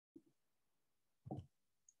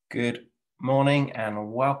Good morning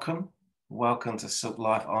and welcome. Welcome to Silk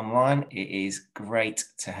Life Online. It is great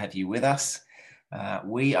to have you with us.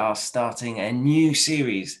 We are starting a new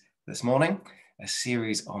series this morning, a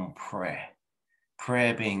series on prayer.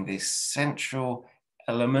 Prayer being this central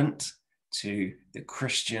element to the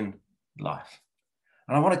Christian life.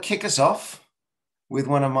 And I want to kick us off with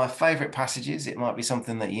one of my favorite passages. It might be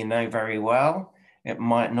something that you know very well. It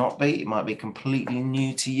might not be. It might be completely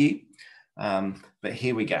new to you. But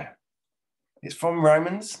here we go. It's from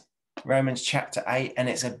Romans chapter 8, and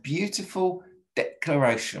it's a beautiful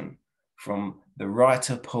declaration from the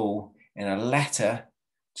writer Paul in a letter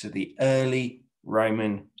to the early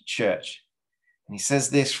Roman church. And he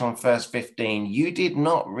says this from verse 15, "You did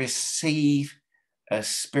not receive a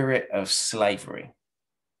spirit of slavery."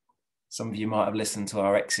 Some of you might have listened to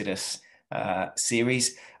our Exodus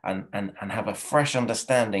series and have a fresh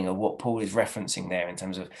understanding of what Paul is referencing there in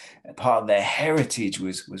terms of part of their heritage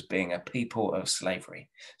was being a people of slavery.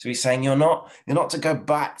 So he's saying you're not to go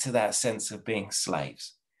back to that sense of being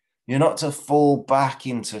slaves. You're not to fall back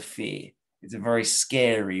into fear. It's a very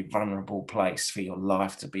scary, vulnerable place for your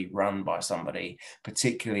life to be run by somebody,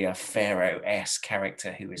 particularly a Pharaoh-esque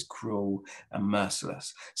character who is cruel and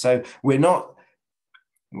merciless. So we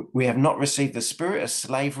have not received the spirit of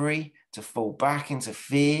slavery to fall back into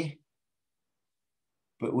fear,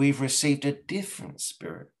 but we've received a different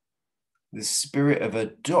spirit, the spirit of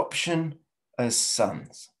adoption as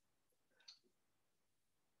sons.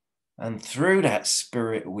 And through that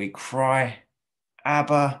spirit, we cry,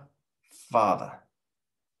 "Abba, Father."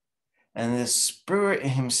 And the Spirit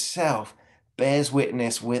himself bears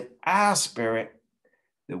witness with our spirit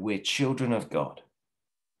that we're children of God.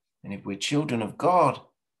 And if we're children of God,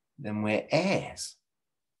 then we're heirs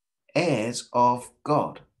of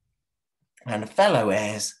God, and fellow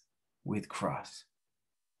heirs with Christ,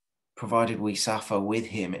 provided we suffer with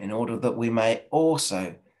him in order that we may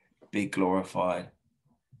also be glorified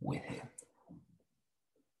with him.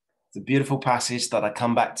 It's a beautiful passage that I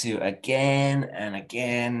come back to again and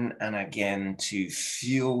again and again to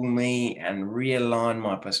fuel me and realign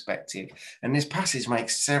my perspective. And this passage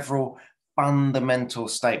makes several fundamental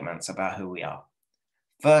statements about who we are.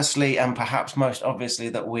 Firstly, and perhaps most obviously,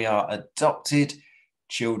 that we are adopted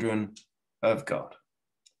children of God.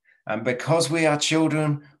 And because we are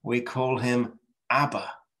children, we call him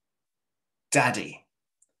Abba, Daddy.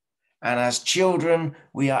 And as children,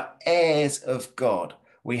 we are heirs of God.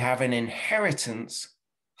 We have an inheritance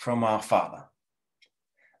from our Father.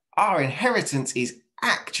 Our inheritance is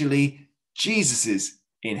actually Jesus's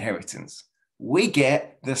inheritance. We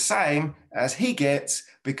get the same as he gets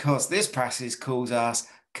because this passage calls us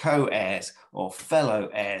co-heirs or fellow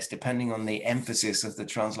heirs, depending on the emphasis of the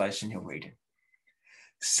translation you're reading.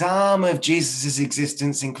 Some of Jesus's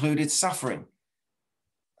existence included suffering,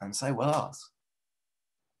 and so will ours.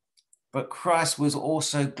 But Christ was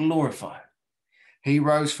also glorified. He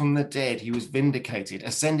rose from the dead. He was vindicated,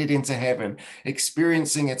 ascended into heaven,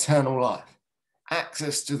 experiencing eternal life,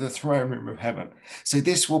 access to the throne room of heaven. So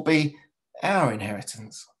this will be our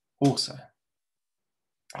inheritance also.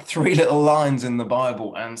 3 little lines in the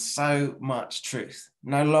Bible and so much truth.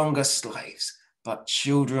 No longer slaves, but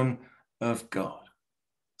children of God.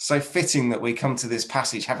 So fitting that we come to this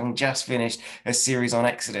passage having just finished a series on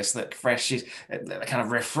Exodus that kind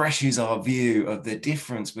of refreshes our view of the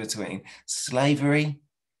difference between slavery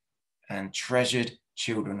and treasured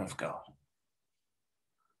children of God.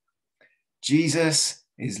 Jesus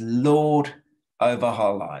is Lord over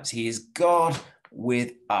our lives. He is God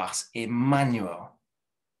with us, Emmanuel.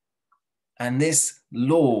 And this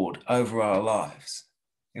Lord over our lives,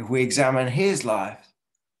 if we examine his life,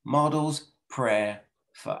 models prayer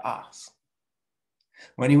for us.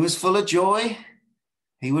 When he was full of joy,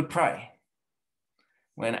 he would pray.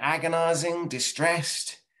 When agonizing,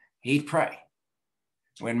 distressed, he'd pray.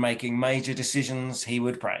 When making major decisions, he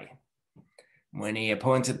would pray. When he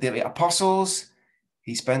appointed the apostles,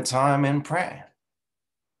 he spent time in prayer.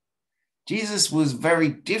 Jesus was very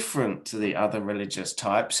different to the other religious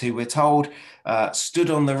types who we're told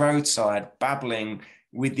stood on the roadside babbling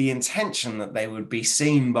with the intention that they would be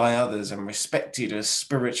seen by others and respected as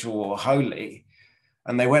spiritual or holy.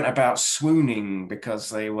 And they went about swooning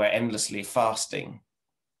because they were endlessly fasting.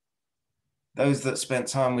 Those that spent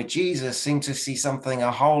time with Jesus seemed to see something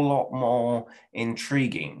a whole lot more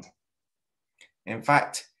intriguing. In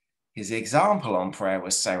fact, his example on prayer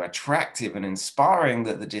was so attractive and inspiring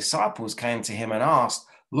that the disciples came to him and asked,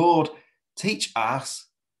 "Lord, teach us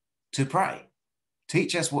to pray.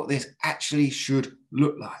 Teach us what this actually should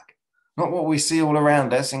look like. Not what we see all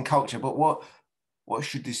around us in culture, but what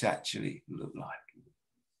should this actually look like?"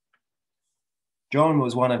 John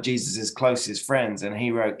was one of Jesus's closest friends, and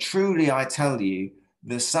he wrote, "Truly I tell you,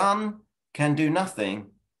 the Son can do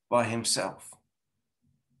nothing by himself."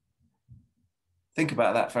 Think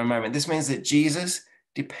about that for a moment. This means that Jesus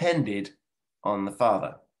depended on the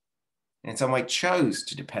Father. In some way, chose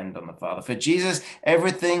to depend on the Father. For Jesus,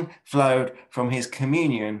 everything flowed from his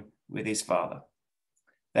communion with his Father.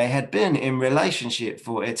 They had been in relationship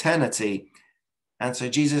for eternity, and so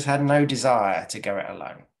Jesus had no desire to go it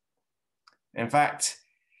alone. In fact,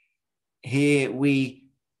 here we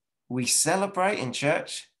celebrate in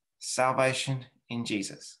church salvation in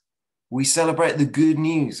Jesus. We celebrate the good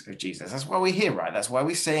news of Jesus. That's why we're here, right? That's why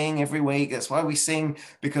we sing every week. That's why we sing,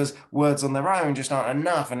 because words on their own just aren't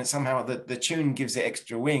enough. And it's somehow the tune gives it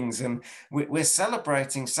extra wings. And we're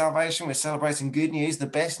celebrating salvation. We're celebrating good news, the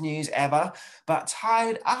best news ever. But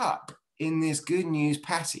tied up in this good news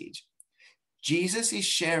passage, Jesus is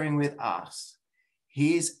sharing with us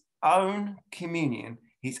his own communion,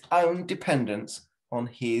 his own dependence on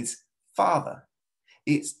his Father.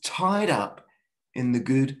 It's tied up in the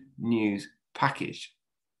good news package.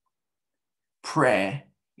 Prayer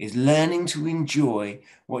is learning to enjoy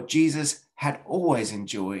what Jesus had always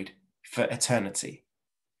enjoyed for eternity.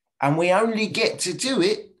 And we only get to do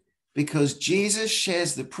it because Jesus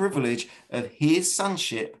shares the privilege of his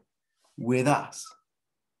sonship with us.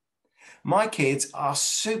 My kids are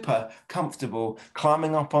super comfortable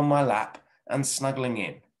climbing up on my lap and snuggling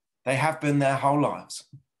in. They have been their whole lives.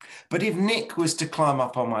 But if Nick was to climb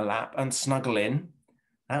up on my lap and snuggle in,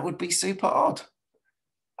 that would be super odd.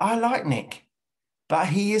 I like Nick, but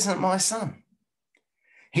he isn't my son.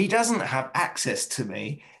 He doesn't have access to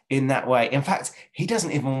me in that way. In fact, he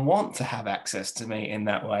doesn't even want to have access to me in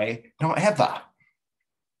that way, not ever.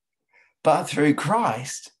 But through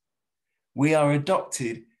Christ, we are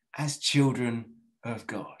adopted as children of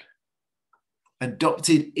God,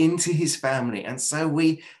 adopted into his family. And so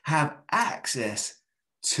we have access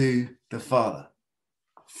to the Father,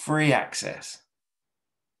 free access.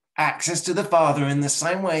 Access to the Father in the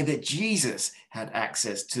same way that Jesus had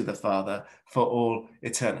access to the Father for all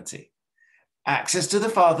eternity. Access to the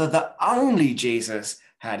Father that only Jesus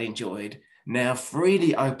had enjoyed, now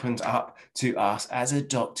freely opened up to us as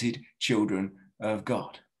adopted children of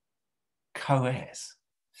God. Co-heirs,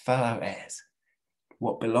 fellow heirs.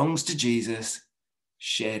 What belongs to Jesus,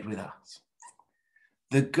 shared with us.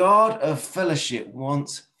 The God of fellowship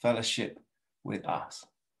wants fellowship with us.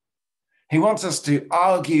 He wants us to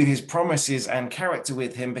argue his promises and character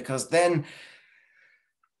with him, because then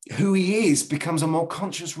who he is becomes a more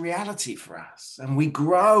conscious reality for us, and we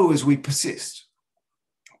grow as we persist.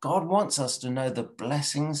 God wants us to know the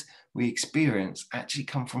blessings we experience actually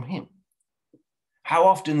come from him. How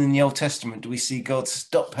often in the Old Testament do we see God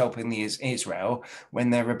stop helping Israel when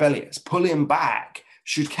they're rebellious? Pulling back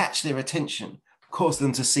should catch their attention, cause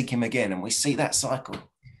them to seek him again, and we see that cycle.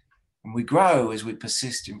 And we grow as we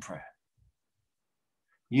persist in prayer.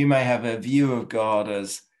 You may have a view of God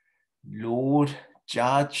as Lord,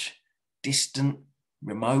 judge, distant,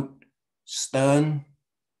 remote, stern.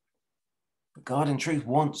 But God in truth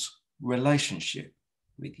wants relationship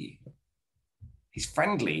with you. He's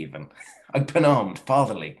friendly even, open-armed,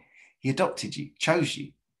 fatherly. He adopted you, chose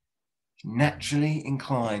you. He's naturally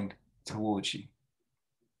inclined towards you.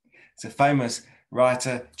 It's a famous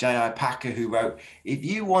writer, J.I. Packer, who wrote, "If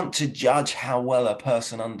you want to judge how well a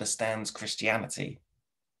person understands Christianity,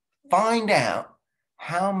 find out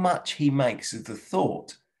how much he makes of the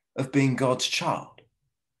thought of being God's child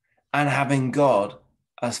and having God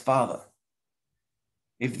as Father.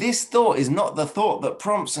 If this thought is not the thought that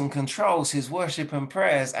prompts and controls his worship and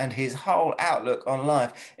prayers and his whole outlook on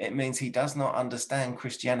life, it means he does not understand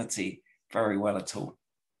Christianity very well at all."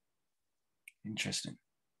 Interesting.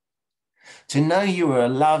 To know you are a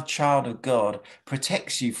loved child of God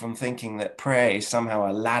protects you from thinking that prayer is somehow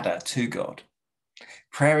a ladder to God.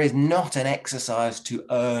 Prayer is not an exercise to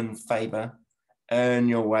earn favor, earn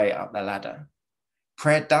your way up the ladder.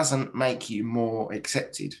 Prayer doesn't make you more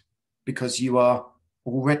accepted because you are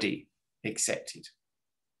already accepted.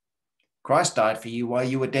 Christ died for you while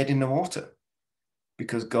you were dead in the water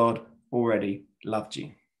because God already loved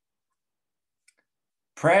you.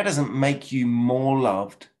 Prayer doesn't make you more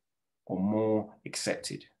loved or more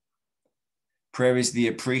accepted. Prayer is the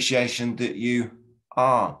appreciation that you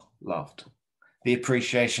are loved, the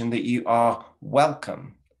appreciation that you are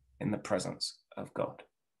welcome in the presence of God.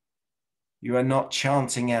 You are not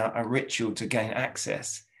chanting out a ritual to gain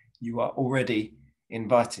access. You are already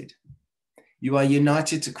invited. You are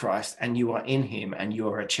united to Christ and you are in him and you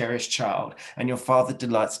are a cherished child and your Father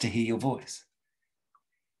delights to hear your voice.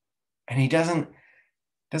 And he doesn't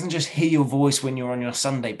Doesn't just hear your voice when you're on your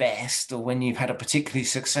Sunday best, or when you've had a particularly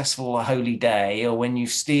successful or holy day, or when you've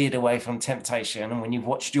steered away from temptation, and when you've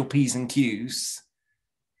watched your P's and Q's.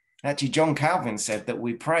 Actually, John Calvin said that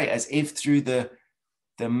we pray as if through the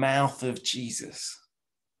mouth of Jesus.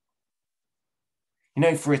 You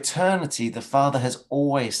know, for eternity, the Father has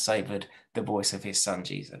always savored the voice of his Son,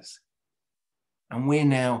 Jesus. And we're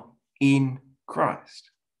now in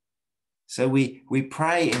Christ. So we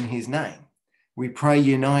pray in his name. We pray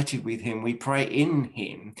united with him. We pray in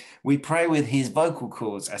him. We pray with his vocal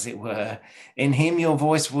cords, as it were. In him, your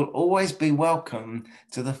voice will always be welcome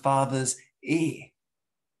to the Father's ear.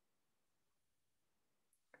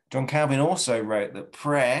 John Calvin also wrote that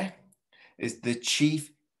prayer is the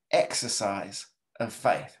chief exercise of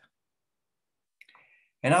faith.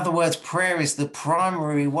 In other words, prayer is the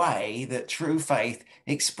primary way that true faith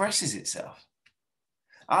expresses itself.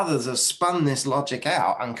 Others have spun this logic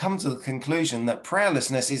out and come to the conclusion that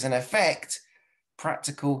prayerlessness is, in effect,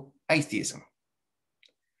 practical atheism.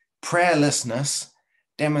 Prayerlessness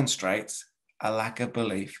demonstrates a lack of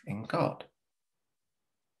belief in God.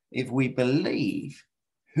 If we believe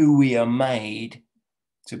who we are made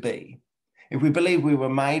to be, if we believe we were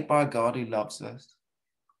made by God who loves us,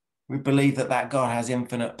 we believe that God has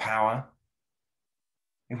infinite power,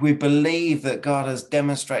 if we believe that God has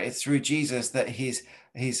demonstrated through Jesus that his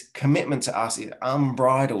commitment to us is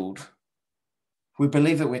unbridled, if we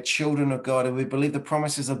believe that we're children of God, if we believe the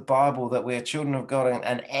promises of the Bible that we're children of God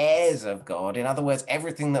and heirs of God, in other words,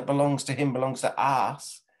 everything that belongs to him belongs to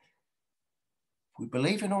us, if we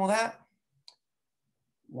believe in all that,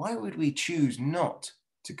 why would we choose not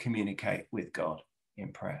to communicate with God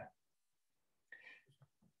in prayer?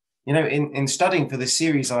 You know, in studying for this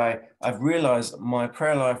series, I've realized my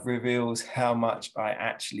prayer life reveals how much I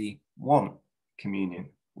actually want communion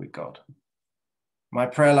with God. My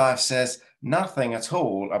prayer life says nothing at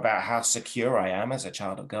all about how secure I am as a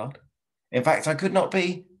child of God. In fact, I could not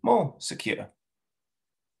be more secure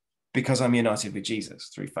because I'm united with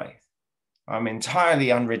Jesus through faith. I'm entirely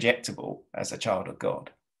unrejectable as a child of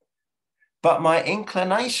God. But my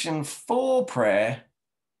inclination for prayer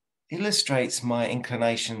illustrates my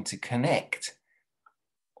inclination to connect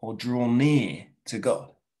or draw near to God.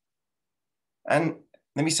 And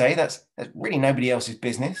let me say, that's really nobody else's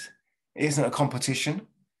business. It isn't a competition,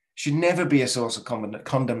 should never be a source of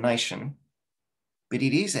condemnation, but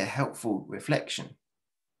it is a helpful reflection.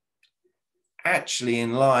 Actually,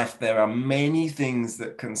 in life, there are many things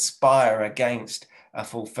that conspire against a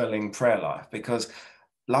fulfilling prayer life, because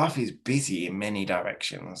life is busy in many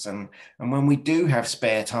directions. And when we do have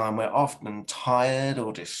spare time, we're often tired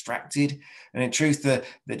or distracted. And in truth, the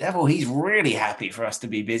devil, he's really happy for us to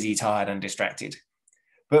be busy, tired, and distracted.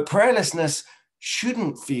 But prayerlessness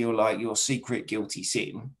shouldn't feel like your secret guilty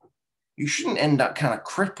sin. You shouldn't end up kind of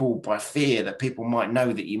crippled by fear that people might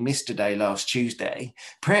know that you missed a day last Tuesday.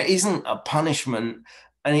 Prayer isn't a punishment,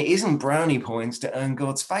 and it isn't brownie points to earn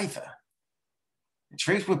God's favor. In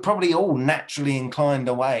truth, we're probably all naturally inclined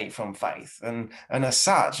away from faith, and as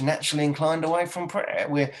such, naturally inclined away from prayer.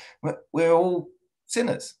 We're all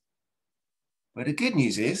sinners. But the good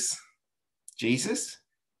news is, Jesus,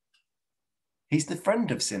 he's the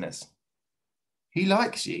friend of sinners. He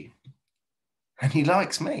likes you, and he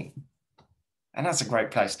likes me. And that's a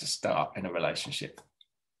great place to start in a relationship.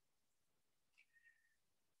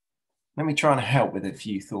 Let me try and help with a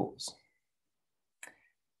few thoughts.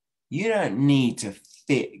 You don't need to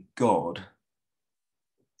fit God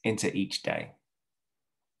into each day.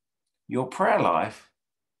 Your prayer life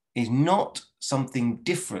is not something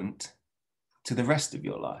different to the rest of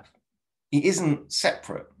your life. It isn't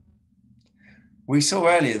separate. We saw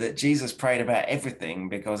earlier that Jesus prayed about everything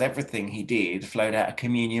because everything he did flowed out of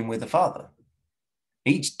communion with the Father.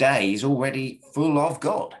 Each day is already full of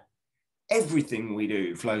God. Everything we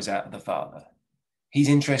do flows out of the Father. He's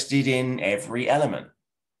interested in every element,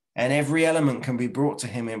 and every element can be brought to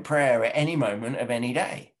him in prayer at any moment of any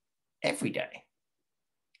day, every day.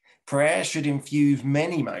 Prayer should infuse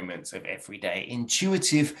many moments of every day,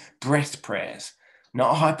 intuitive breath prayers,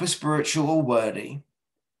 not hyper-spiritual or wordy.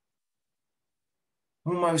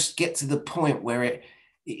 Almost get to the point where it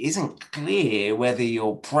isn't clear whether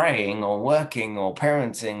you're praying or working or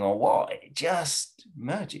parenting or what. It just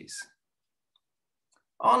merges.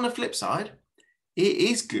 On the flip side, it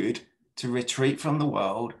is good to retreat from the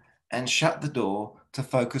world and shut the door to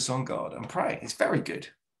focus on God and pray. It's very good.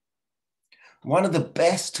 One of the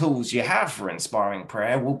best tools you have for inspiring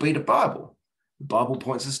prayer will be the Bible. The Bible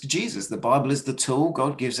points us to Jesus. The Bible is the tool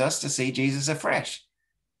God gives us to see Jesus afresh.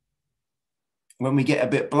 When we get a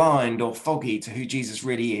bit blind or foggy to who Jesus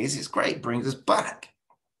really is, it's great, it brings us back.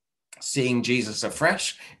 Seeing Jesus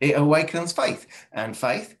afresh, it awakens faith, and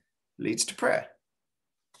faith leads to prayer.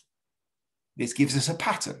 This gives us a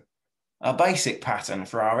pattern, a basic pattern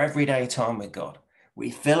for our everyday time with God. We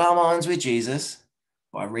fill our minds with Jesus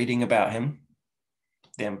by reading about him.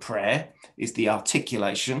 Then prayer is the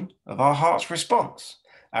articulation of our heart's response,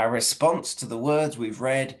 our response to the words we've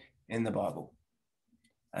read in the Bible.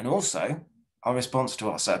 And also our response to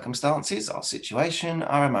our circumstances, our situation,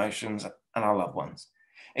 our emotions, and our loved ones.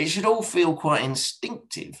 It should all feel quite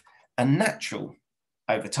instinctive and natural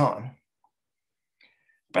over time.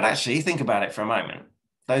 But actually, think about it for a moment.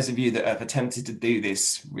 Those of you that have attempted to do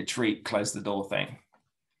this retreat, close the door thing,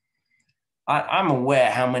 I'm aware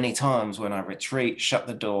how many times when I retreat, shut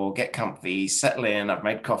the door, get comfy, settle in, I've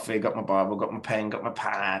made coffee, got my Bible, got my pen, got my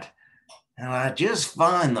pad, and I just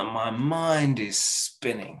find that my mind is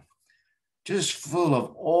spinning, just full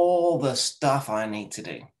of all the stuff I need to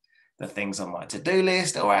do. The things on my to-do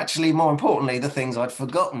list, or actually more importantly, the things I'd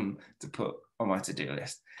forgotten to put on my to-do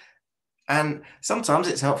list. And sometimes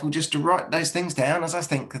it's helpful just to write those things down as I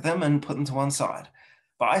think of them and put them to one side.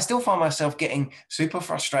 But I still find myself getting super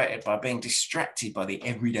frustrated by being distracted by the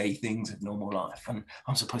everyday things of normal life. And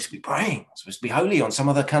I'm supposed to be praying, I'm supposed to be holy on some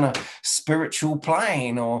other kind of spiritual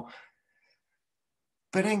plane,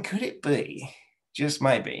 but then could it be, just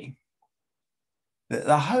maybe, that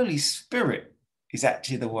the Holy Spirit is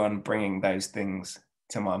actually the one bringing those things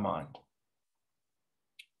to my mind?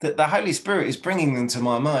 That the Holy Spirit is bringing them to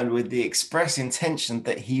my mind with the express intention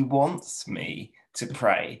that he wants me to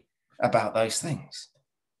pray about those things.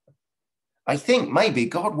 I think maybe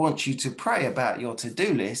God wants you to pray about your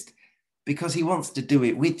to-do list because he wants to do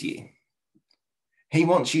it with you. He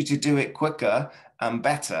wants you to do it quicker and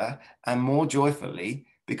better and more joyfully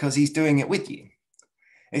because he's doing it with you.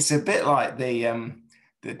 It's a bit like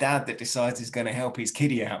the dad that decides he's going to help his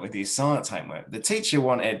kiddie out with his science homework. The teacher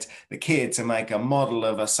wanted the kid to make a model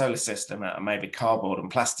of a solar system out of maybe cardboard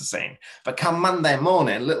and plasticine. But come Monday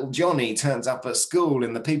morning, little Johnny turns up at school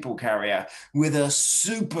in the people carrier with a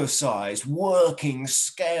supersized working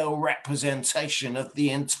scale representation of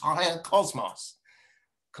the entire cosmos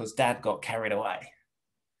because dad got carried away.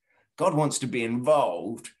 God wants to be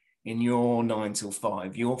involved in your 9 till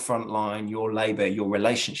 5, your front line, your labor, your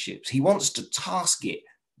relationships. He wants to task it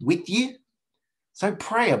with you. So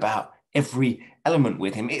pray about every element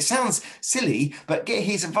with him. It sounds silly, but get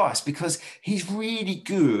his advice because he's really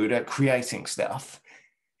good at creating stuff.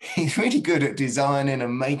 He's really good at designing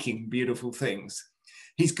and making beautiful things.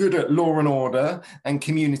 He's good at law and order and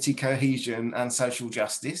community cohesion and social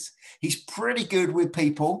justice. He's pretty good with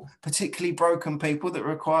people, particularly broken people that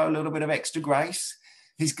require a little bit of extra grace.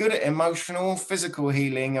 He's good at emotional, physical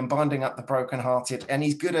healing and binding up the brokenhearted, and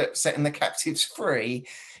he's good at setting the captives free.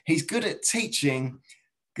 He's good at teaching,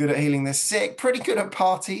 good at healing the sick, pretty good at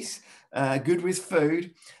parties, good with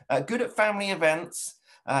food, good at family events.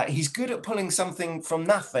 He's good at pulling something from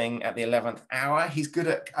nothing at the 11th hour. He's good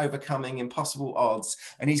at overcoming impossible odds,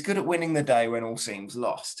 and he's good at winning the day when all seems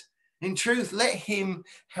lost. In truth, let him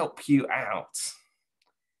help you out.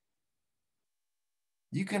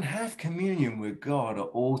 You can have communion with God at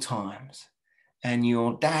all times, and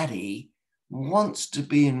your daddy wants to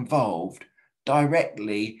be involved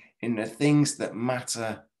directly in the things that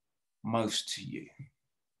matter most to you.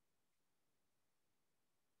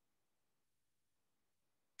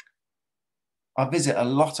 I visit a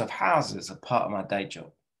lot of houses as part of my day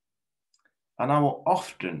job, and I will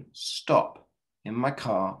often stop in my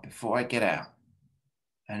car before I get out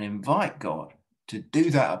and invite God to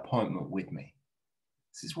do that appointment with me.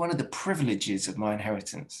 This is one of the privileges of my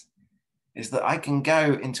inheritance, is that I can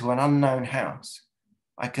go into an unknown house.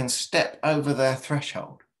 I can step over their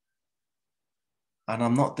threshold, and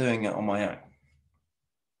I'm not doing it on my own.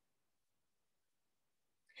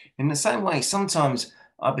 In the same way, sometimes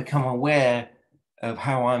I become aware of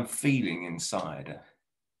how I'm feeling inside.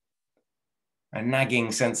 A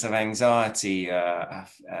nagging sense of anxiety, a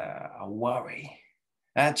worry.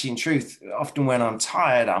 Actually, in truth, often when I'm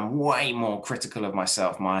tired, I'm way more critical of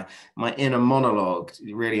myself. My inner monologue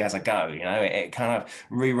really has a go, it kind of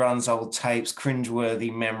reruns old tapes,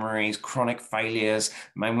 cringeworthy memories, chronic failures,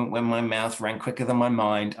 moment when my mouth ran quicker than my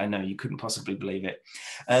mind. I know you couldn't possibly believe it.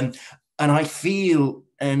 And I feel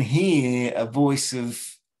and hear a voice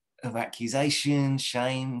of accusation,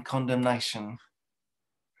 shame, condemnation.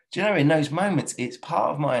 Do you know, in those moments, it's part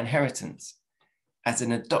of my inheritance as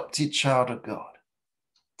an adopted child of God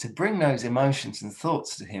to bring those emotions and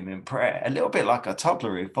thoughts to him in prayer, a little bit like a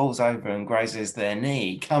toddler who falls over and grazes their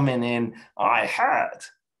knee, coming in, I hurt.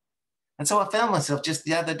 And so I found myself just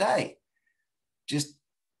the other day, just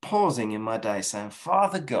pausing in my day saying,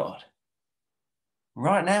 Father God,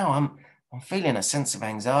 Right now, I'm feeling a sense of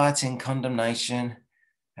anxiety and condemnation,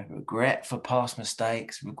 a regret for past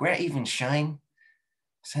mistakes, regret, even shame,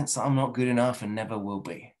 a sense that I'm not good enough and never will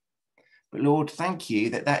be. But Lord, thank you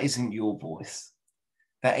that that isn't your voice.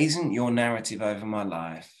 That isn't your narrative over my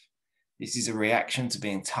life. This is a reaction to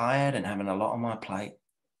being tired and having a lot on my plate.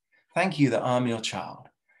 Thank you that I'm your child.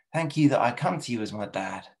 Thank you that I come to you as my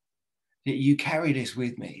dad, that you carry this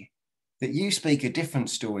with me, that you speak a different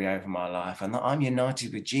story over my life, and that I'm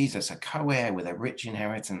united with Jesus, a co-heir with a rich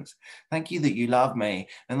inheritance. Thank you that you love me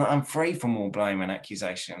and that I'm free from all blame and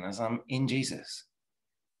accusation as I'm in Jesus.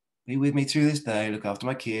 Be with me through this day. Look after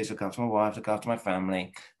my kids, look after my wife, look after my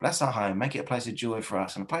family. Bless our home, make it a place of joy for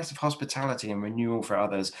us and a place of hospitality and renewal for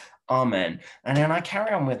others. Amen. And then I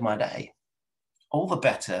carry on with my day. All the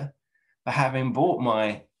better for having brought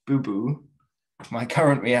my boo-boo, my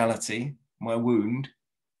current reality, my wound,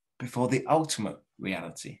 before the ultimate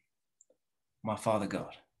reality, my Father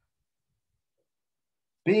God.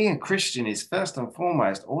 Being a Christian is first and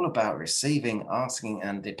foremost all about receiving, asking,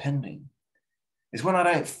 and depending. It's when I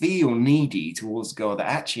don't feel needy towards God that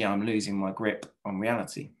actually I'm losing my grip on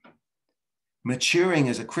reality. Maturing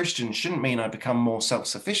as a Christian shouldn't mean I become more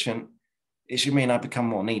self-sufficient. It should mean I become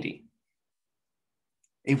more needy.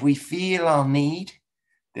 If we feel our need,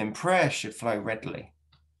 then prayer should flow readily.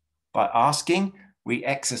 By asking, we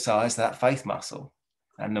exercise that faith muscle.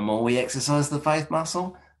 And the more we exercise the faith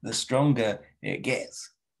muscle, the stronger it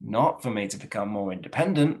gets. Not for me to become more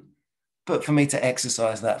independent, but for me to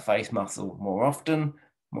exercise that faith muscle more often,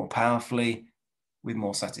 more powerfully, with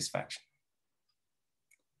more satisfaction.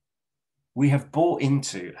 We have bought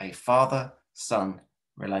into a father-son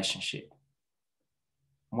relationship,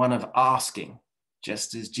 one of asking,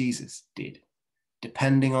 just as Jesus did,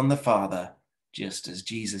 depending on the Father, just as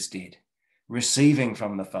Jesus did, receiving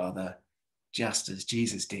from the Father, just as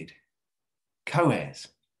Jesus did. Co-heirs,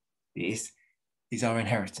 this is our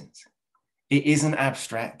inheritance. It isn't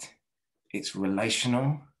abstract, it's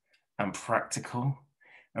relational and practical,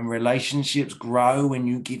 and relationships grow when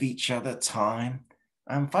you give each other time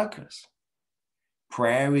and focus.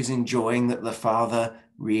 Prayer is enjoying that the Father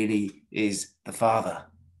really is the Father,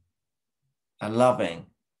 a loving,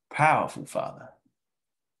 powerful Father.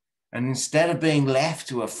 And instead of being left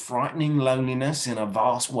to a frightening loneliness in a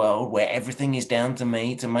vast world where everything is down to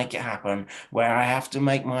me to make it happen, where I have to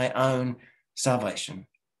make my own salvation,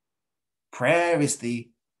 prayer is the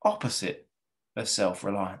opposite of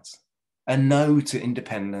self-reliance. A no to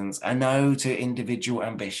independence, a no to individual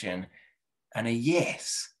ambition, and a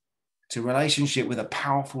yes to relationship with a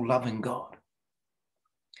powerful, loving God.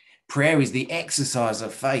 Prayer is the exercise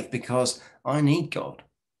of faith because I need God.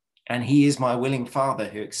 And he is my willing Father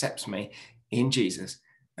who accepts me in Jesus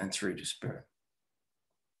and through the Spirit.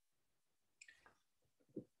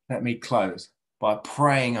 Let me close by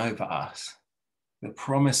praying over us the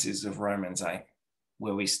promises of Romans 8,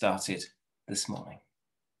 where we started this morning.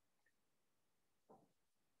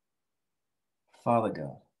 Father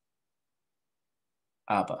God,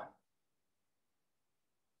 Abba,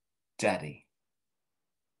 Daddy,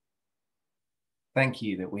 thank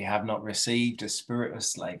you that we have not received a spirit of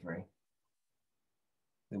slavery,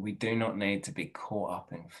 that we do not need to be caught up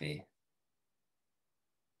in fear.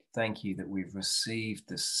 Thank you that we've received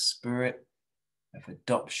the spirit of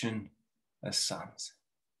adoption as sons.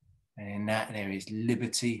 And in that there is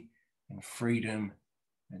liberty and freedom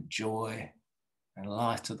and joy and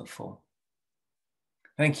life to the full.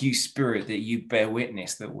 Thank you, Spirit, that you bear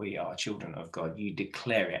witness that we are children of God. You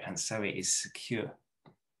declare it, and so it is secure.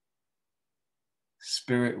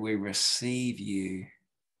 Spirit, we receive you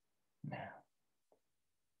now.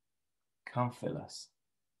 Come fill us.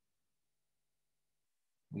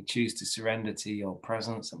 We choose to surrender to your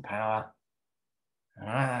presence and power. And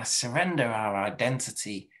I surrender our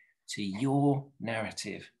identity to your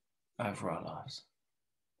narrative over our lives.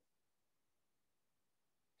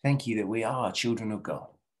 Thank you that we are children of God.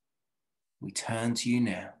 We turn to you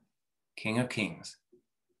now, King of Kings,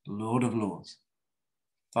 Lord of Lords,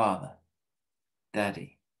 Father,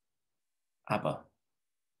 Daddy, Abba.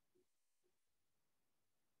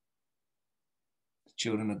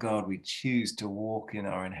 Children of God, we choose to walk in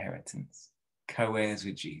our inheritance, co-heirs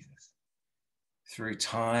with Jesus, through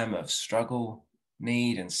time of struggle,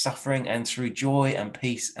 need, and suffering, and through joy and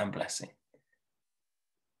peace and blessing.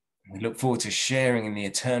 We look forward to sharing in the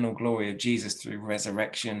eternal glory of Jesus through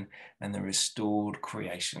resurrection and the restored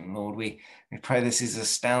creation. Lord, we pray this is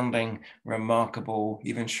astounding, remarkable,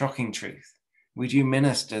 even shocking truth. Would you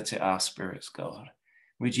minister to our spirits, God?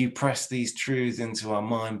 Would you press these truths into our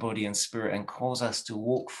mind, body, and spirit and cause us to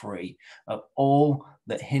walk free of all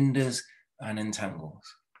that hinders and entangles?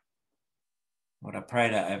 Lord, I pray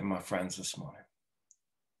that over my friends this morning.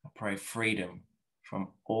 I pray freedom from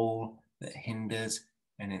all that hinders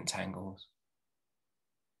and entangles,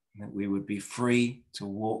 and that we would be free to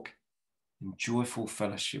walk in joyful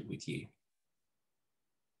fellowship with you.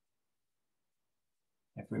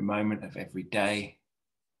 Every moment of every day,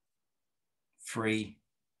 free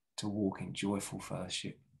to walk in joyful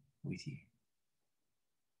fellowship with you.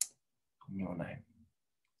 In your name,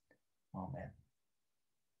 amen.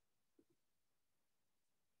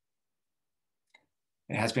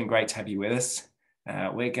 It has been great to have you with us.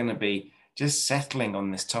 We're going to be just settling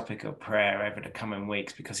on this topic of prayer over the coming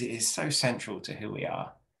weeks because it is so central to who we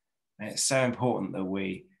are. And it's so important that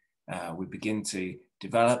we begin to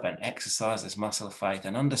develop and exercise this muscle of faith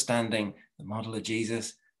and understanding the model of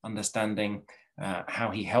Jesus, understanding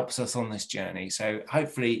how he helps us on this journey. So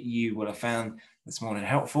hopefully you will have found this morning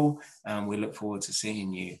helpful, and we look forward to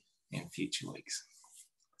seeing you in future weeks.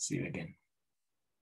 See you again.